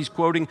brothers. He's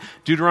quoting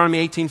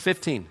Deuteronomy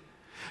 18:15.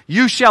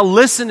 You shall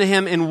listen to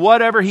him in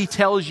whatever he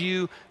tells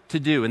you to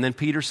do. And then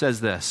Peter says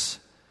this,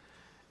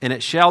 and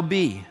it shall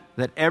be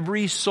that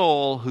every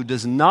soul who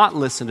does not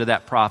listen to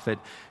that prophet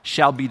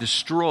shall be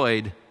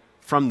destroyed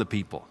from the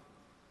people.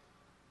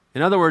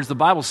 In other words, the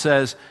Bible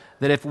says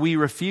that if we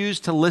refuse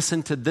to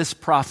listen to this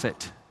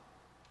prophet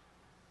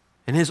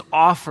and his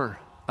offer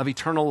of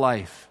eternal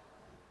life,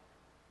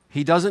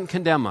 he doesn't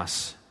condemn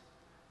us.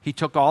 He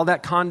took all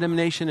that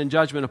condemnation and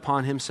judgment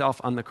upon himself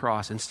on the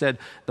cross. Instead,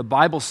 the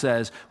Bible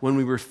says when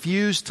we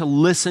refuse to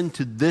listen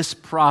to this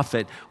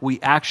prophet, we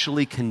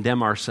actually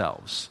condemn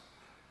ourselves.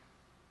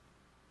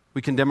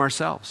 We condemn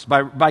ourselves.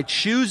 By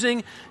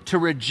choosing to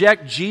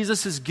reject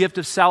Jesus' gift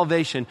of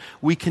salvation,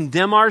 we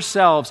condemn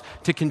ourselves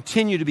to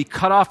continue to be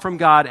cut off from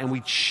God, and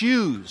we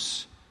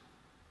choose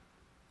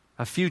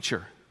a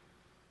future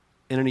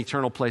in an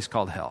eternal place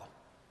called hell.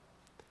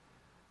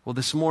 Well,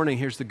 this morning,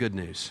 here's the good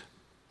news.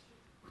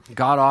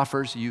 God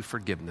offers you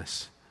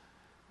forgiveness.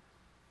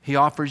 He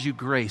offers you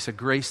grace, a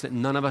grace that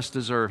none of us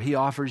deserve. He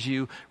offers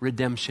you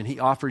redemption. He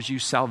offers you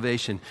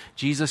salvation.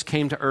 Jesus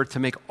came to earth to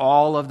make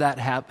all of that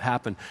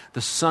happen.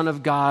 The Son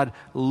of God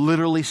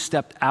literally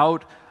stepped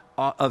out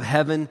of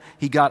heaven.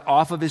 He got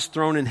off of his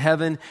throne in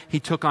heaven. He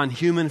took on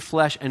human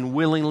flesh and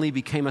willingly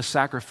became a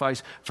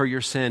sacrifice for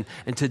your sin.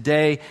 And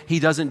today, he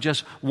doesn't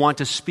just want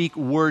to speak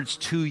words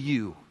to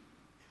you.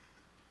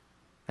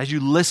 As you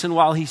listen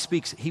while he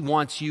speaks, he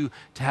wants you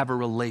to have a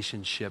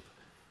relationship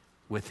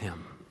with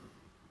him.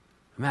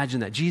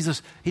 Imagine that.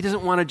 Jesus, he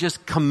doesn't want to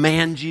just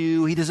command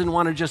you. He doesn't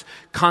want to just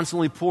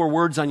constantly pour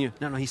words on you.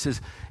 No, he says,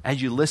 as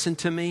you listen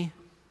to me,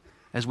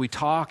 as we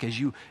talk, as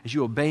you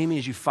obey me,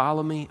 as you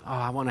follow me,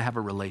 I want to have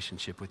a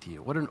relationship with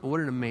you. What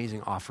an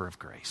amazing offer of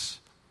grace.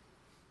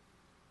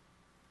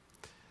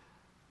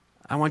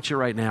 I want you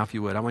right now, if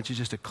you would, I want you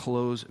just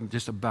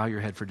to bow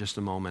your head for just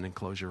a moment and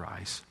close your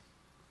eyes.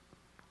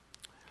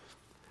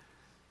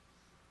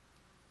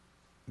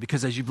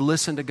 Because as you've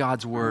listened to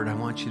God's word, I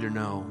want you to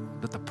know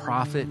that the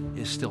prophet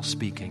is still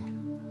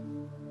speaking.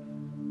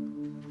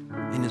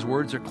 And his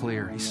words are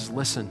clear. He says,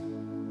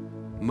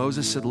 listen.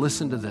 Moses said,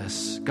 listen to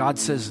this. God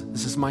says,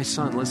 this is my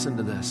son, listen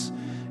to this.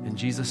 And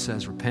Jesus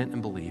says, repent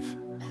and believe.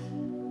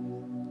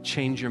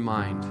 Change your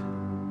mind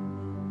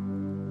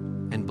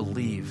and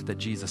believe that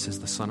Jesus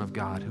is the Son of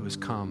God who has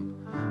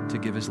come to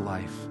give his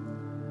life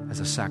as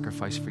a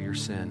sacrifice for your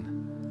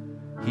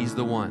sin. He's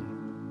the one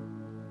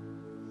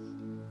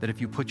that if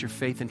you put your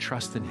faith and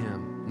trust in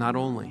him, not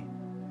only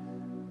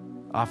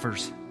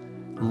offers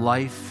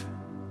life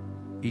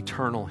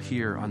eternal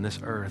here on this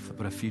earth,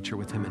 but a future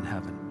with him in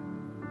heaven.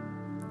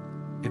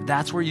 If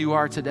that's where you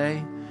are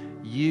today,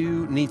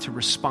 you need to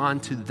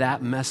respond to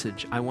that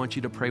message. I want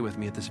you to pray with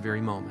me at this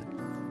very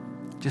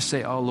moment. Just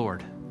say, oh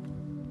Lord,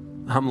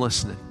 I'm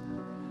listening.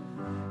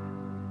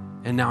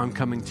 And now I'm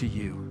coming to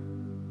you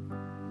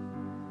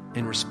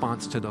in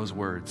response to those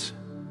words.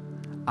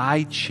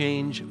 I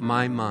change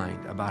my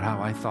mind about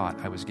how I thought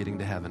I was getting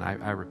to heaven.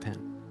 I repent.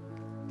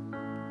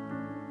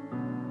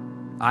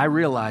 I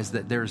realize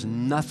that there's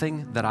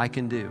nothing that I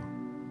can do.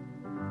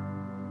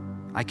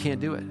 I can't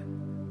do it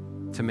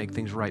to make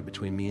things right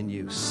between me and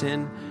you.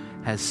 Sin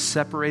has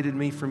separated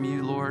me from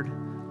you, Lord.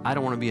 I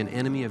don't want to be an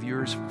enemy of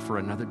yours for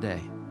another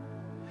day.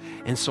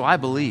 And so I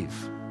believe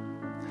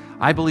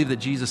that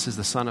Jesus is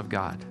the Son of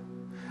God.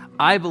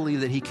 I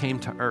believe that he came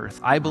to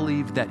earth. I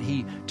believe that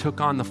he took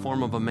on the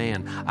form of a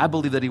man. I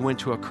believe that he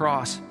went to a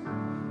cross.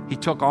 He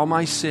took all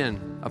my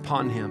sin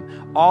upon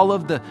him. All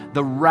of the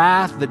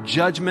wrath, the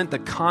judgment, the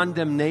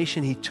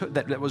condemnation he took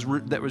that was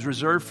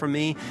reserved for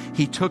me,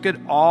 he took it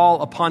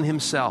all upon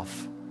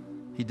himself.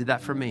 He did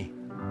that for me.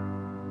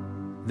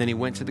 Then he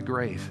went to the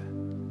grave.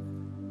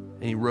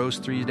 And he rose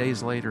 3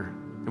 days later.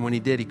 And when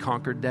he did, he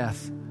conquered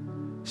death.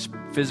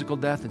 Physical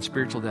death and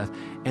spiritual death.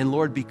 And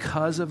Lord,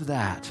 because of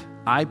that,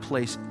 I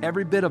place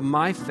every bit of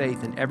my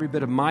faith and every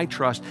bit of my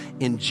trust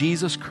in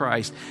Jesus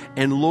Christ.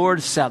 And Lord,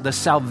 the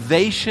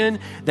salvation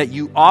that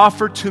you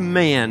offer to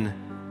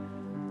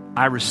man,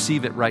 I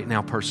receive it right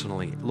now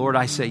personally. Lord,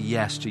 I say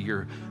yes to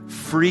your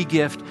free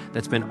gift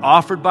that's been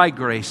offered by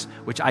grace,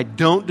 which I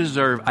don't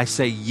deserve. I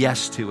say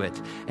yes to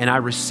it. And I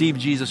receive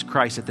Jesus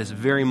Christ at this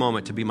very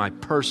moment to be my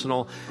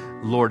personal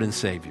Lord and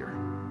Savior.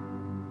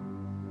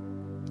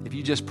 If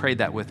you just prayed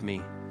that with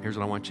me, here's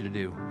what I want you to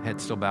do.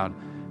 Head still bowed.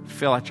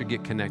 Fill out your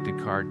Get Connected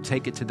card.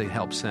 Take it to the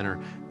help center.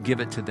 Give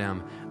it to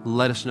them.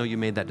 Let us know you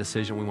made that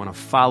decision. We want to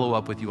follow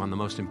up with you on the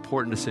most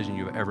important decision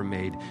you've ever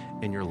made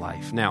in your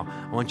life. Now,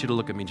 I want you to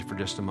look at me for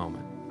just a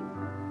moment.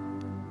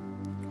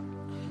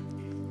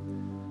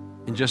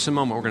 In just a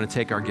moment, we're going to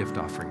take our gift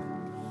offering.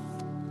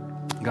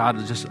 God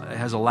just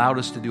has allowed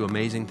us to do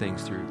amazing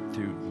things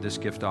through this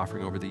gift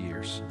offering over the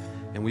years.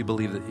 And we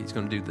believe that he's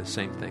going to do the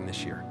same thing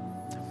this year.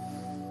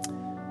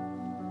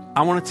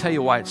 I want to tell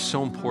you why it's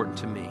so important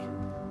to me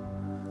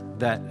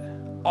that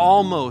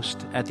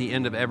almost at the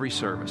end of every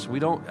service, I'm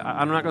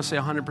not going to say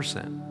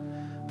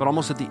 100%, but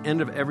almost at the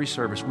end of every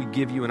service, we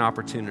give you an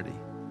opportunity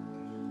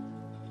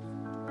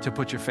to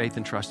put your faith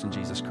and trust in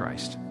Jesus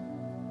Christ.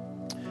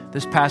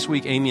 This past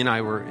week, Amy and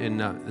I were in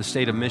the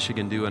state of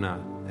Michigan doing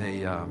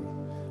a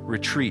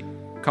retreat,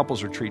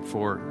 couples retreat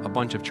for a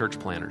bunch of church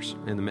planners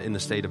in the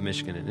state of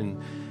Michigan.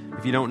 And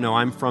if you don't know,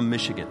 I'm from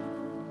Michigan.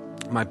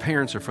 My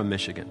parents are from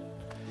Michigan.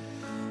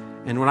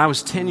 And when I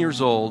was 10 years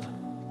old,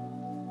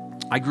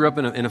 I grew up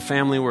in a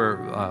family where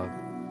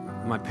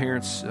my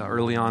parents,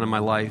 early on in my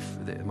life,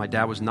 my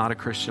dad was not a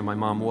Christian, my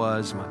mom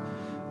was.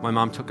 My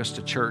mom took us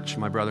to church,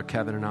 my brother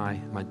Kevin and I.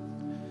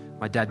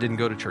 My dad didn't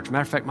go to church.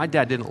 Matter of fact, my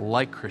dad didn't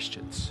like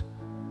Christians.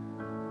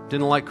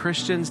 Didn't like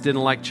Christians,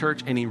 didn't like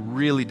church, and he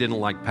really didn't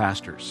like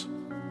pastors.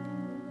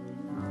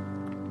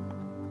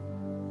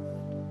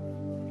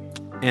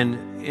 And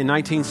in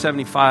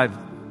 1975,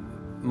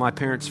 my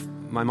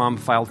mom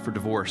filed for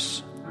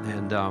divorce.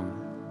 And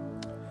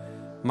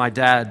my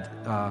dad,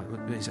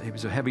 he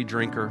was a heavy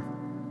drinker.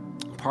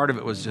 Part of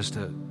it was just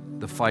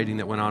the fighting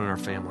that went on in our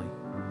family.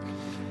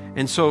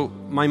 And so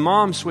my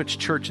mom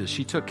switched churches.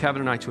 She took Kevin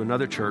and I to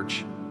another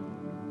church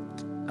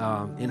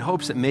in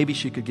hopes that maybe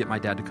she could get my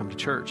dad to come to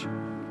church.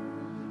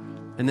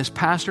 And this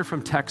pastor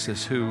from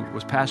Texas who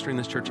was pastoring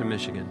this church in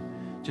Michigan,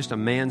 just a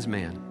man's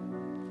man,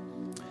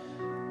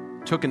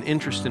 took an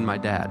interest in my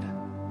dad.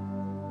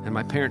 And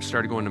my parents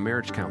started going to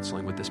marriage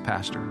counseling with this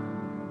pastor.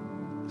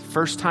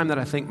 First time that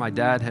I think my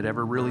dad had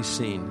ever really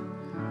seen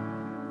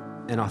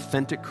an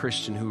authentic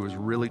Christian who was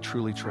really,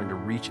 truly trying to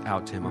reach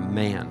out to him, a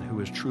man who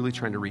was truly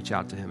trying to reach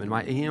out to him. And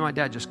my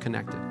dad just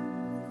connected.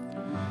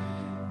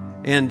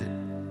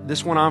 And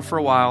this went on for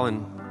a while,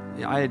 and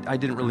I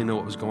didn't really know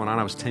what was going on.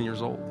 I was 10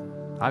 years old.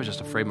 I was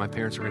just afraid my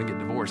parents were going to get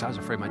divorced. I was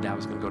afraid my dad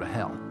was going to go to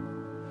hell.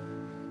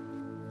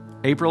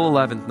 April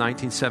 11th,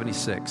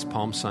 1976,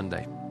 Palm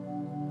Sunday.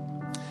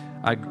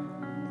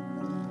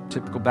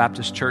 Typical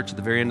Baptist church, at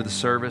the very end of the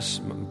service,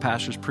 the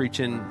pastor's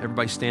preaching,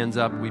 everybody stands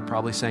up. We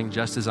probably sang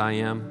Just As I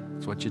Am.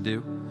 That's what you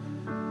do.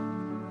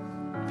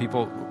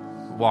 People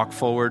walk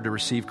forward to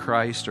receive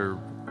Christ or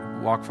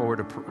walk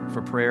forward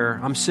for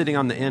prayer. I'm sitting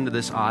on the end of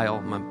this aisle.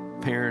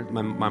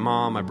 My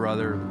mom, my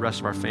brother, the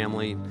rest of our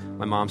family,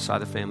 my mom's side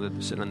of the family,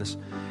 they're sitting on this.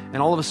 And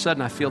all of a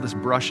sudden, I feel this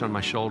brush on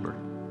my shoulder.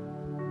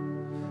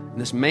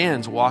 And this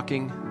man's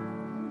walking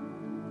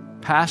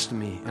past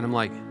me, and I'm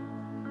like,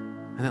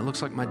 and that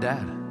looks like my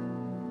dad.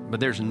 But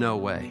there's no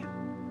way,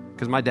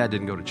 because my dad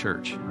didn't go to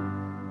church.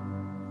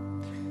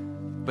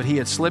 But he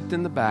had slipped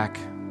in the back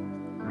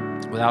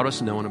without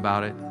us knowing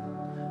about it,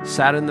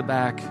 sat in the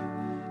back,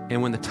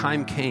 and when the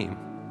time came,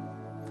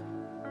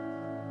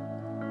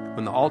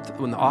 when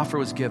the offer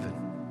was given,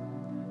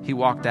 he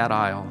walked that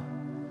aisle,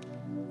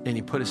 and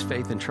he put his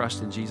faith and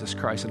trust in Jesus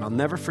Christ. And I'll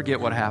never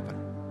forget what happened.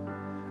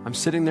 I'm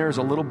sitting there as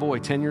a little boy,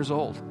 10 years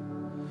old.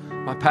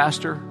 My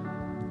pastor,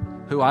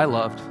 who I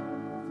loved,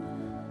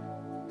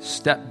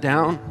 stepped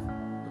down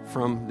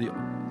from the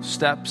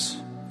steps,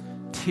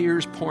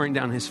 tears pouring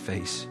down his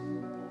face,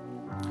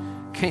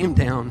 came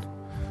down,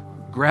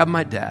 grabbed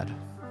my dad,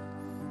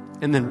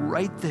 and then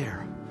right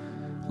there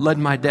led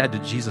my dad to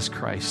Jesus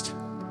Christ,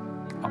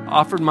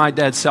 offered my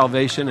dad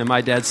salvation, and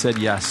my dad said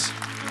yes.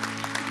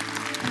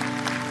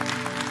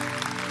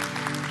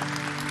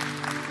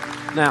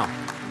 Now,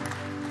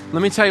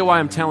 let me tell you why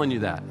I'm telling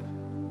you that.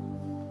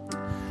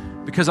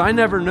 Because I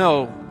never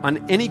know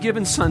on any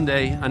given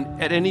Sunday,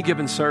 at any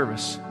given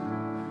service,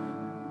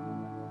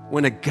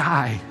 when a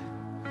guy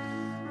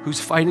who's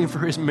fighting for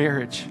his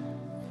marriage,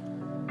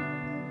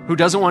 who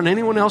doesn't want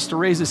anyone else to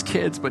raise his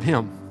kids but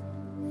him,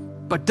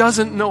 but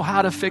doesn't know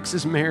how to fix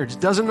his marriage,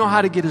 doesn't know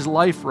how to get his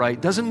life right,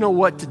 doesn't know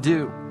what to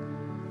do,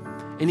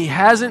 and he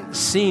hasn't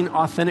seen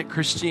authentic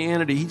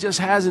Christianity. He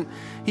doesn't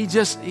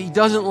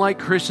like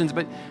Christians,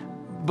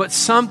 but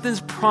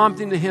something's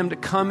prompting to him to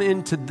come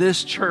into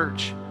this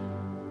church.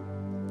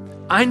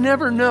 I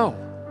never know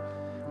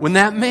when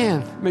that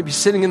man may be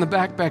sitting in the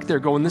back there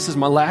going, this is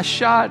my last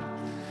shot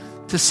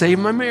to save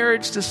my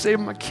marriage, to save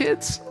my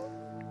kids.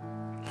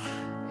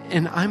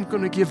 And I'm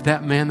going to give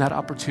that man that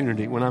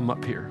opportunity when I'm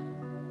up here,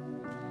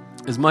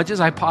 as much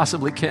as I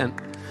possibly can,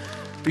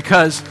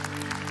 because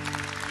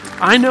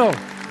I know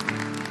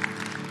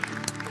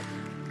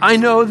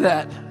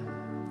that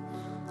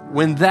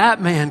when that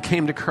man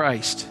came to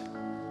Christ,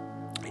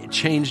 it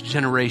changed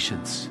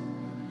generations.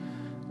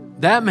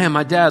 That man,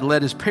 my dad,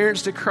 led his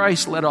parents to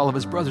Christ, led all of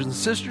his brothers and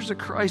sisters to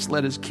Christ,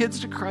 led his kids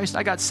to Christ.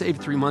 I got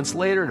saved 3 months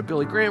later at a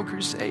Billy Graham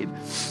crusade.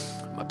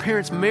 My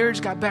parents'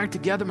 marriage got back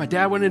together. My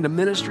dad went into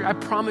ministry. I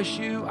promise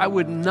you, I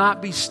would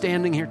not be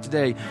standing here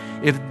today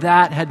if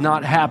that had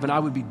not happened. I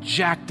would be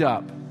jacked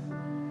up.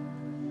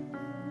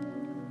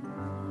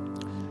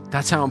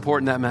 That's how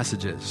important that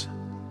message is.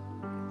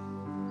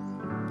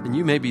 And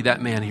you may be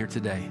that man here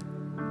today.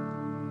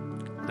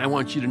 And I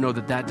want you to know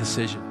that that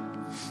decision,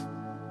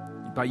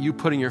 by you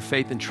putting your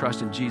faith and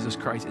trust in Jesus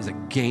Christ, is a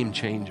game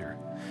changer.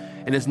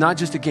 And it's not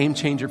just a game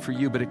changer for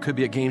you, but it could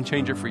be a game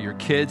changer for your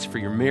kids, for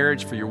your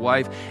marriage, for your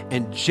wife,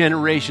 and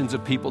generations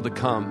of people to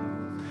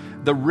come.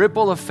 The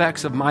ripple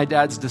effects of my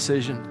dad's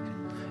decision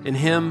and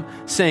him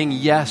saying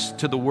yes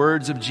to the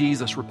words of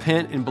Jesus,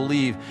 repent and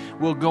believe,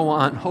 will go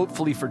on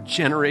hopefully for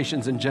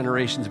generations and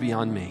generations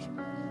beyond me.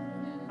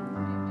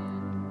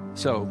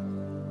 So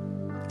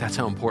that's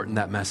how important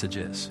that message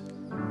is.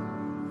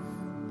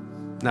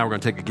 Now we're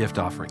going to take a gift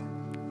offering.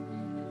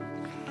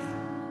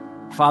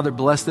 Father,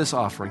 bless this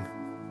offering.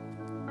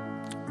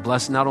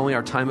 Bless not only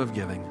our time of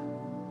giving,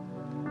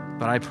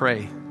 but I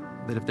pray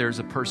that if there's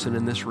a person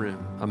in this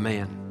room, a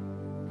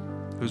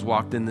man who's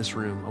walked in this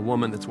room, a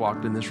woman that's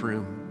walked in this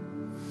room,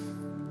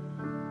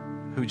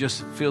 who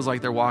just feels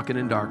like they're walking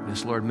in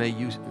darkness, Lord, may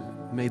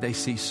they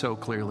see so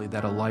clearly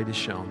that a light is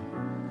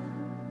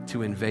shown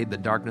to invade the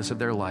darkness of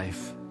their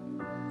life.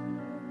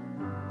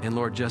 And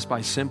Lord, just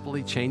by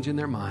simply changing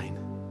their mind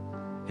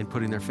and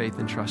putting their faith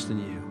and trust in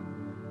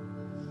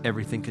you,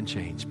 everything can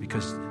change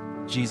because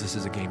Jesus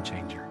is a game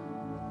changer.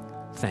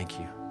 Thank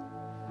you.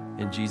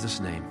 In Jesus'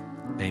 name,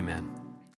 amen.